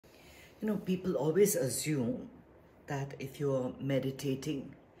You know, people always assume that if you're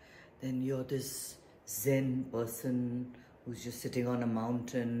meditating, then you're this Zen person who's just sitting on a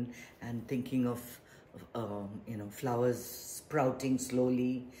mountain and thinking of, flowers sprouting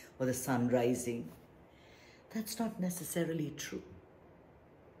slowly or the sun rising. That's not necessarily true.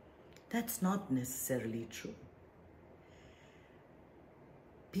 That's not necessarily true.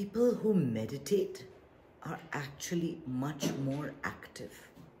 People who meditate are actually much more active.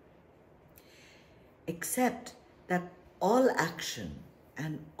 Except that all action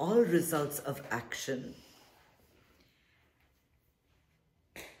and all results of action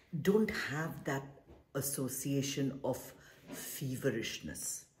don't have that association of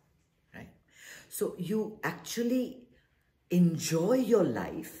feverishness, right? So you actually enjoy your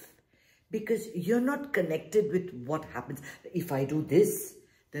life because you're not connected with what happens. If I do this,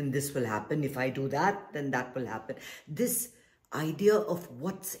 then this will happen. If I do that, then that will happen. This idea of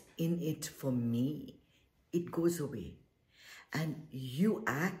what's in it for me, it goes away. And you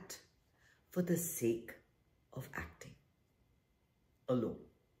act for the sake of acting alone.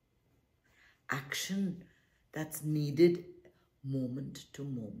 Action that's needed moment to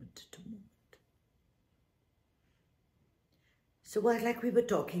moment to moment. So like we were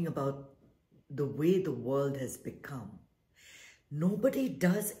talking about the way the world has become, nobody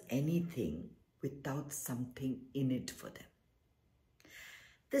does anything without something in it for them.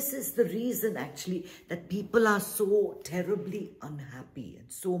 This is the reason actually that people are so terribly unhappy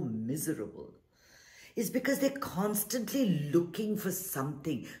and so miserable. Is because they're constantly looking for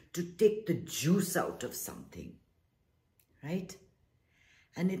something to take the juice out of something, right?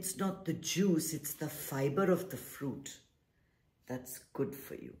 And it's not the juice, it's the fiber of the fruit that's good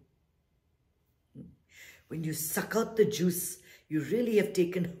for you. When you suck out the juice, you really have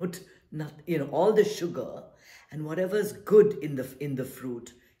taken out all the sugar, and whatever's good in the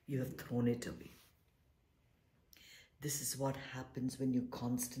fruit, you have thrown it away. This is what happens when you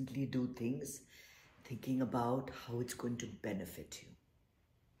constantly do things thinking about how it's going to benefit you.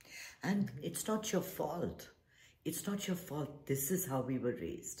 And it's not your fault. It's not your fault. This is how we were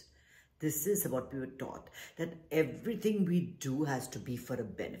raised. This is what we were taught, that everything we do has to be for a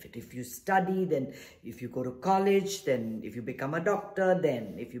benefit. If you study, then if you go to college, then if you become a doctor,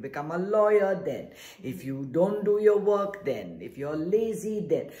 then if you become a lawyer, then if you don't do your work, then if you're lazy,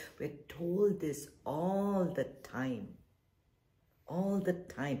 then we're told this all the time. All the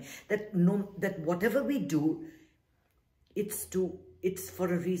time. That whatever we do, it's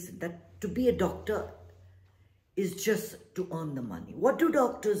for a reason. That to be a doctor is just to earn the money. What do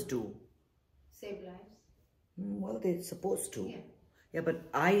doctors do? Save lives. Well, they're supposed to. Yeah. Yeah, but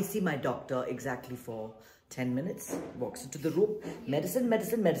I see my doctor exactly for 10 minutes. Walks into the room. Medicine,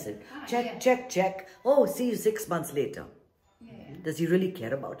 medicine, medicine. Check, yeah. check, check. Oh, see you 6 months later. Yeah. Does he really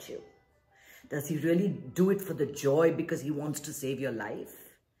care about you? Does he really do it for the joy because he wants to save your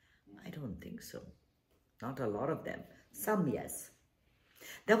life? I don't think so. Not a lot of them. Some, yes.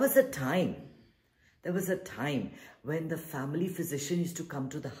 There was a time when the family physician used to come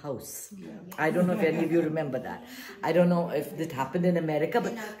to the house. Yeah. I don't know if any of you remember that. I don't know if it happened in America,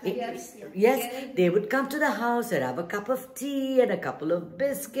 but yes, they would come to the house and have a cup of tea and a couple of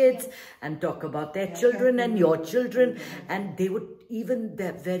biscuits and talk about their children and your children. And they would, even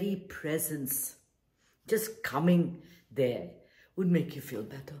their very presence, just coming there, would make you feel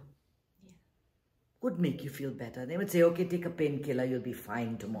better. Would make you feel better. They would say, okay, take a painkiller, you'll be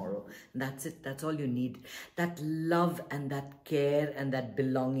fine tomorrow. And that's it. That's all you need. That love and that care and that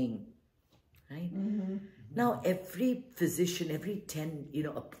belonging, right? Mm-hmm. Now, every physician, a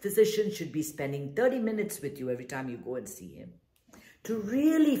physician should be spending 30 minutes with you every time you go and see him to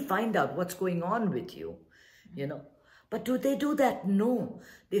really find out what's going on with you, But do they do that? No.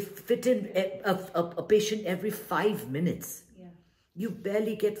 They fit in a patient every 5 minutes. You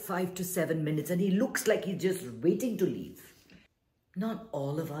barely get 5 to 7 minutes and he looks like he's just waiting to leave. Not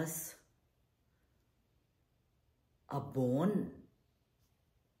all of us are born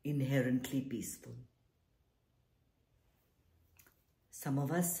inherently peaceful. Some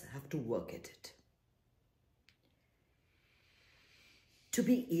of us have to work at it. To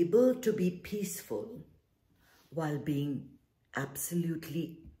be able to be peaceful while being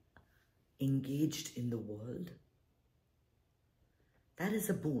absolutely engaged in the world, that is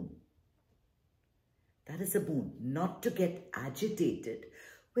a boon. That is a boon. Not to get agitated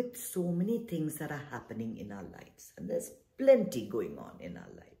with so many things that are happening in our lives. And there's plenty going on in our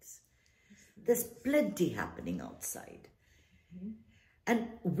lives. There's plenty happening outside. And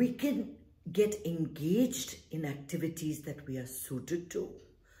we can get engaged in activities that we are suited to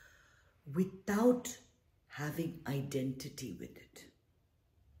without having identity with it.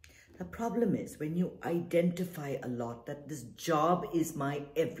 The problem is when you identify a lot that this job is my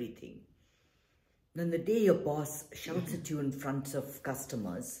everything, then the day your boss shouts at you in front of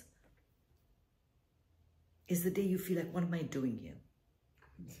customers is the day you feel like, what am I doing here?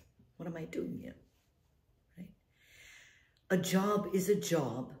 What am I doing here? Right? A job is a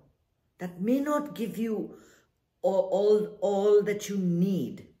job that may not give you all that you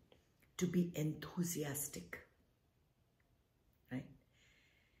need to be enthusiastic. Right?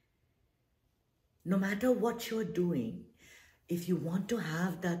 No matter what you're doing, if you want to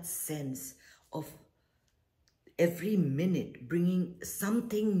have that sense of every minute bringing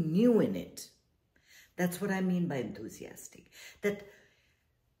something new in it, that's what I mean by enthusiastic. That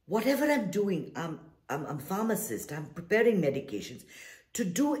whatever I'm doing, I'm a pharmacist, I'm preparing medications, to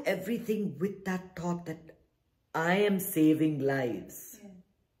do everything with that thought that I am saving lives.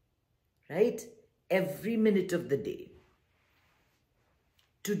 Yeah. Right? Every minute of the day.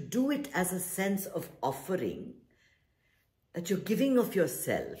 To do it as a sense of offering, that you're giving of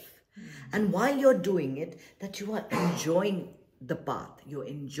yourself. And while you're doing it, that you are enjoying the path, you're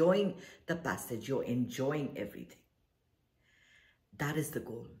enjoying the passage, you're enjoying everything. That is the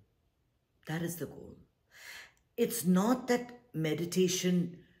goal. That is the goal. It's not that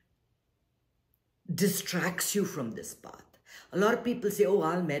meditation distracts you from this path. A lot of people say, oh,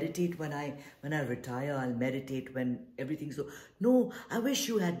 I'll meditate when I retire, I'll meditate when everything's so. No, I wish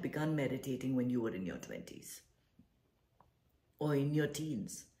you had begun meditating when you were in your 20s or in your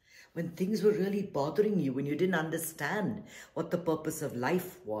teens, when things were really bothering you, when you didn't understand what the purpose of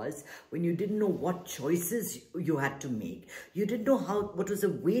life was, when you didn't know what choices you had to make, you didn't know what was a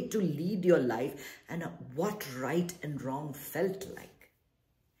way to lead your life and what right and wrong felt like.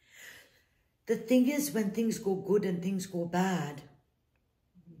 The thing is, when things go good and things go bad,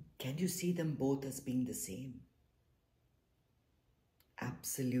 can you see them both as being the same?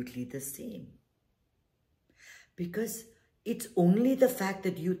 Absolutely the same. Because it's only the fact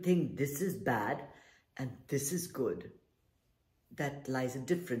that you think this is bad and this is good that lies a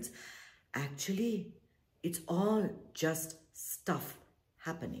difference. Actually, it's all just stuff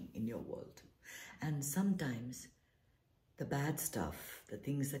happening in your world. And sometimes the bad stuff, the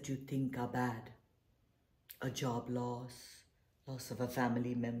things that you think are bad, a job loss, loss of a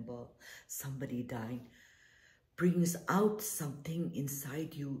family member, somebody dying, brings out something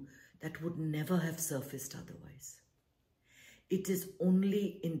inside you that would never have surfaced otherwise. It is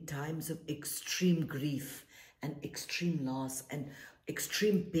only in times of extreme grief and extreme loss and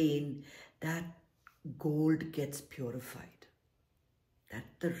extreme pain that gold gets purified. That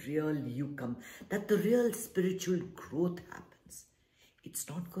the real you come, that the real spiritual growth happens. It's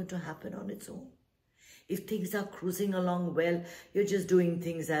not going to happen on its own. If things are cruising along well, you're just doing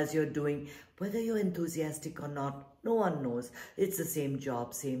things as you're doing. Whether you're enthusiastic or not, no one knows. It's the same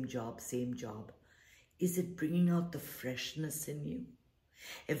job, same job, same job. Is it bringing out the freshness in you?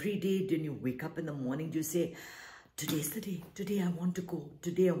 Every day when you wake up in the morning, do you say, today's the day. Today I want to go.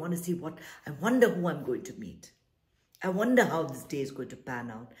 Today I want to see what, I wonder who I'm going to meet. I wonder how this day is going to pan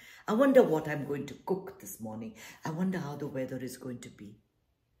out. I wonder what I'm going to cook this morning. I wonder how the weather is going to be.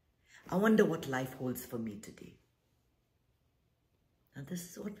 I wonder what life holds for me today. And this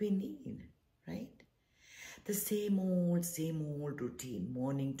is what we need, right? The same old routine,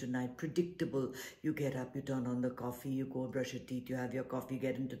 morning to night, predictable. You get up, you turn on the coffee, you go brush your teeth, you have your coffee,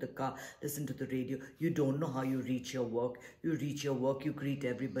 get into the car, listen to the radio. You don't know how you reach your work. You reach your work, you greet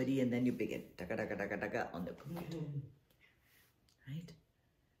everybody, and then you begin taka taka taka taka on the computer. Right?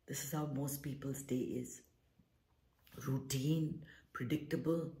 This is how most people's day is. Routine,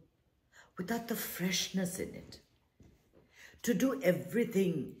 predictable, without the freshness in it. To do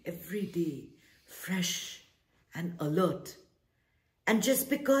everything every day, fresh and alert. And just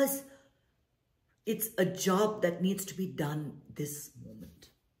because it's a job that needs to be done this moment.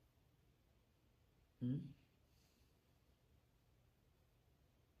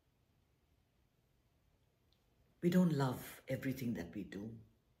 We don't love everything that we do.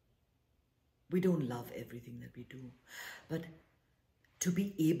 We don't love everything that we do. But to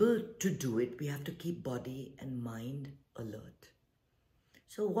be able to do it, we have to keep body and mind alert.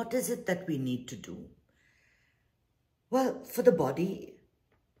 So what is it that we need to do? Well, for the body,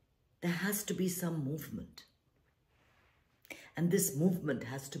 there has to be some movement. And this movement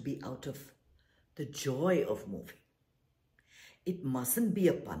has to be out of the joy of moving. It mustn't be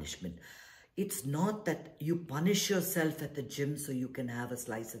a punishment. It's not that you punish yourself at the gym so you can have a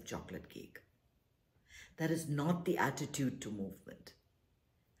slice of chocolate cake. That is not the attitude to movement,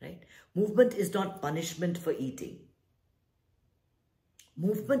 right? Movement is not punishment for eating.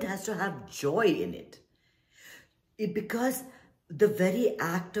 Movement has to have joy in it. Because the very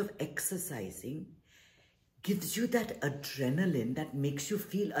act of exercising gives you that adrenaline that makes you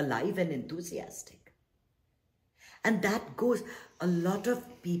feel alive and enthusiastic. And that goes, a lot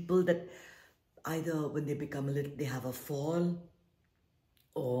of people that either when they become a little, they have a fall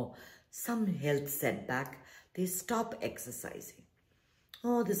or some health setback, they stop exercising.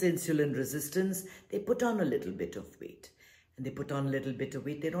 Oh, this insulin resistance, they put on a little bit of weight. And they put on a little bit of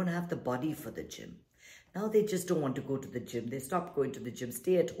weight, they don't have the body for the gym. Now they just don't want to go to the gym. They stop going to the gym,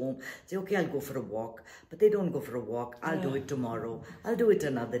 stay at home, say, okay, I'll go for a walk. But they don't go for a walk. I'll do it tomorrow. I'll do it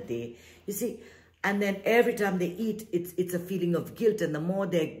another day. You see, and then every time they eat, it's a feeling of guilt. And the more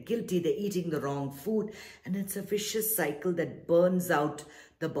they're guilty, they're eating the wrong food. And it's a vicious cycle that burns out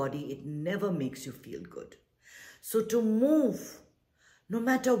the body. It never makes you feel good. So to move, no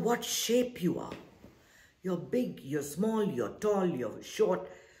matter what shape you are, you're big, you're small, you're tall, you're short,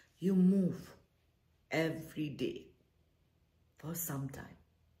 you move every day for some time.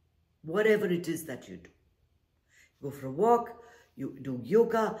 Whatever it is that you do. You go for a walk, you do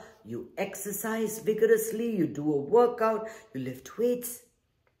yoga, you exercise vigorously, you do a workout, you lift weights,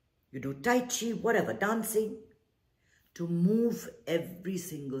 you do tai chi, whatever, dancing. To move every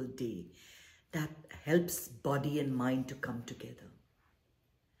single day, that helps body and mind to come together.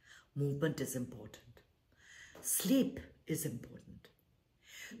 Movement is important. Sleep is important.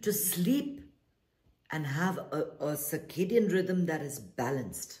 To sleep and have a circadian rhythm that is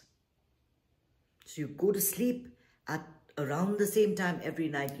balanced. So you go to sleep at around the same time every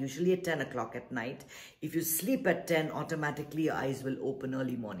night, usually at 10 o'clock at night. If you sleep at 10, automatically your eyes will open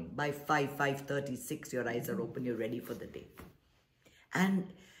early morning. By 5:30, 6, your eyes are open, you're ready for the day.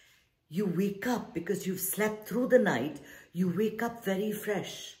 And you wake up because you've slept through the night, you wake up very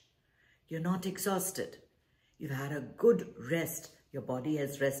fresh. You're not exhausted. You've had a good rest. Your body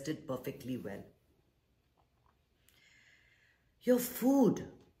has rested perfectly well. Your food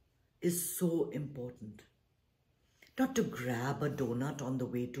is so important. Not to grab a donut on the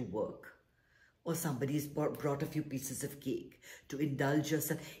way to work or somebody's brought a few pieces of cake to indulge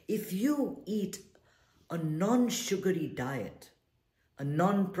yourself. If you eat a non-sugary diet, a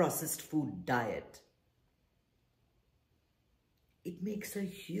non-processed food diet, it makes a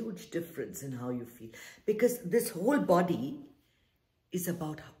huge difference in how you feel. Because this whole body is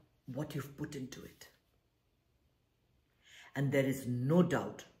about what you've put into it. And there is no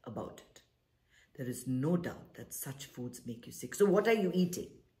doubt about it. There is no doubt that such foods make you sick. So what are you eating?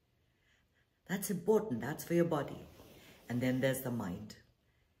 That's important. That's for your body. And then there's the mind.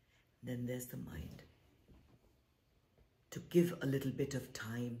 Then there's the mind. To give a little bit of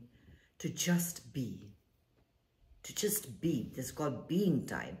time to just be. To just be. This is called being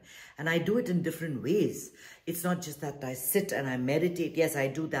time. And I do it in different ways. It's not just that I sit and I meditate. Yes, I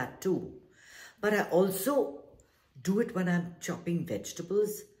do that too. But I also do it when I'm chopping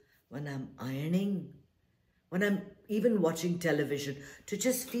vegetables, when I'm ironing, when I'm even watching television, to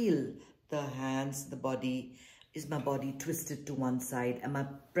just feel the hands, the body. Is my body twisted to one side? Am I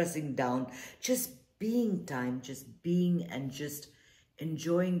pressing down? Just being time, just being and just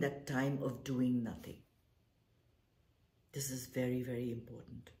enjoying that time of doing nothing. This is very, very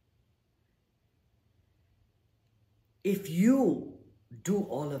important. If you do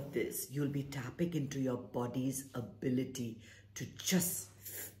all of this, you'll be tapping into your body's ability to just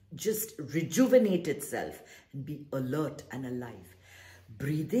rejuvenate itself and be alert and alive.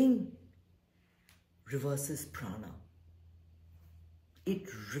 Breathing reverses prana. It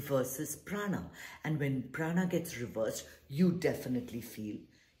reverses prana. And when prana gets reversed, you definitely feel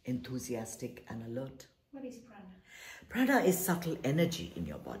enthusiastic and alert. What is prana? Prana is subtle energy in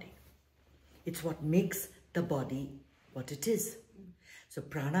your body. It's what makes the body what it is. So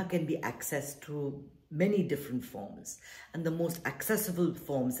prana can be accessed through many different forms. And the most accessible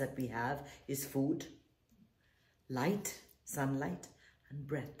forms that we have is food, light, sunlight, and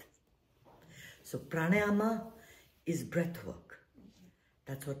breath. So pranayama is breath work.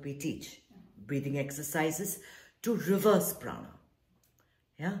 That's what we teach. Breathing exercises to reverse prana.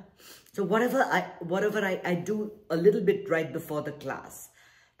 Yeah. So whatever I do a little bit right before the class,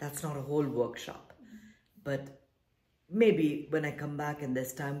 that's not a whole workshop. But maybe when I come back and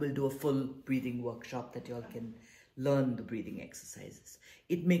there's time, we'll do a full breathing workshop that y'all can learn the breathing exercises.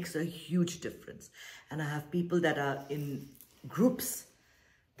 It makes a huge difference. And I have people that are in groups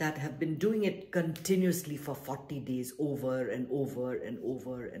that have been doing it continuously for 40 days over and over and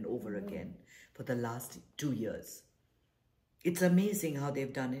over and over again for the last 2 years. It's amazing how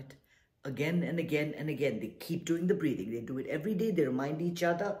they've done it again and again and again. They keep doing the breathing. They do it every day. They remind each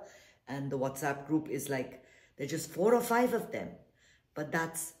other. And the WhatsApp group is like, there's just 4 or 5 of them. But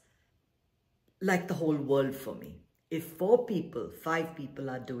that's like the whole world for me. If 4 people, 5 people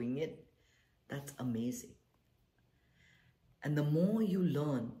are doing it, that's amazing. And the more you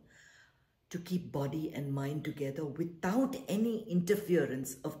learn to keep body and mind together without any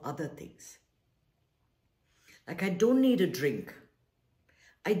interference of other things. Like, I don't need a drink.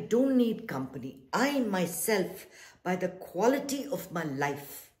 I don't need company. I myself, by the quality of my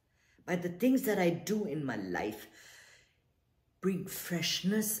life, by the things that I do in my life, bring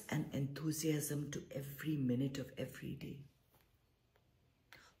freshness and enthusiasm to every minute of every day.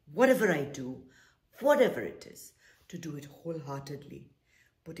 Whatever I do, whatever it is, to do it wholeheartedly,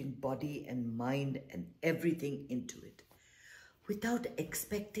 putting body and mind and everything into it, without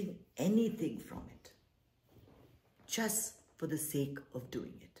expecting anything from it, just for the sake of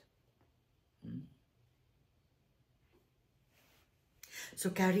doing it. So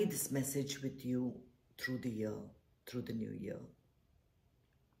carry this message with you through the year, through the new year.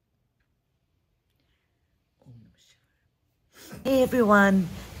 Hey everyone,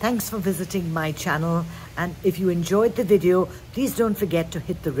 thanks for visiting my channel, and if you enjoyed the video, please don't forget to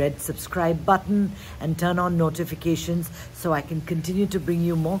hit the red subscribe button and turn on notifications so I can continue to bring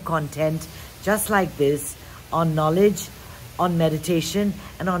you more content just like this on knowledge, on meditation,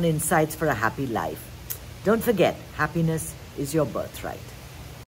 and on insights for a happy life. Don't forget, happiness is your birthright.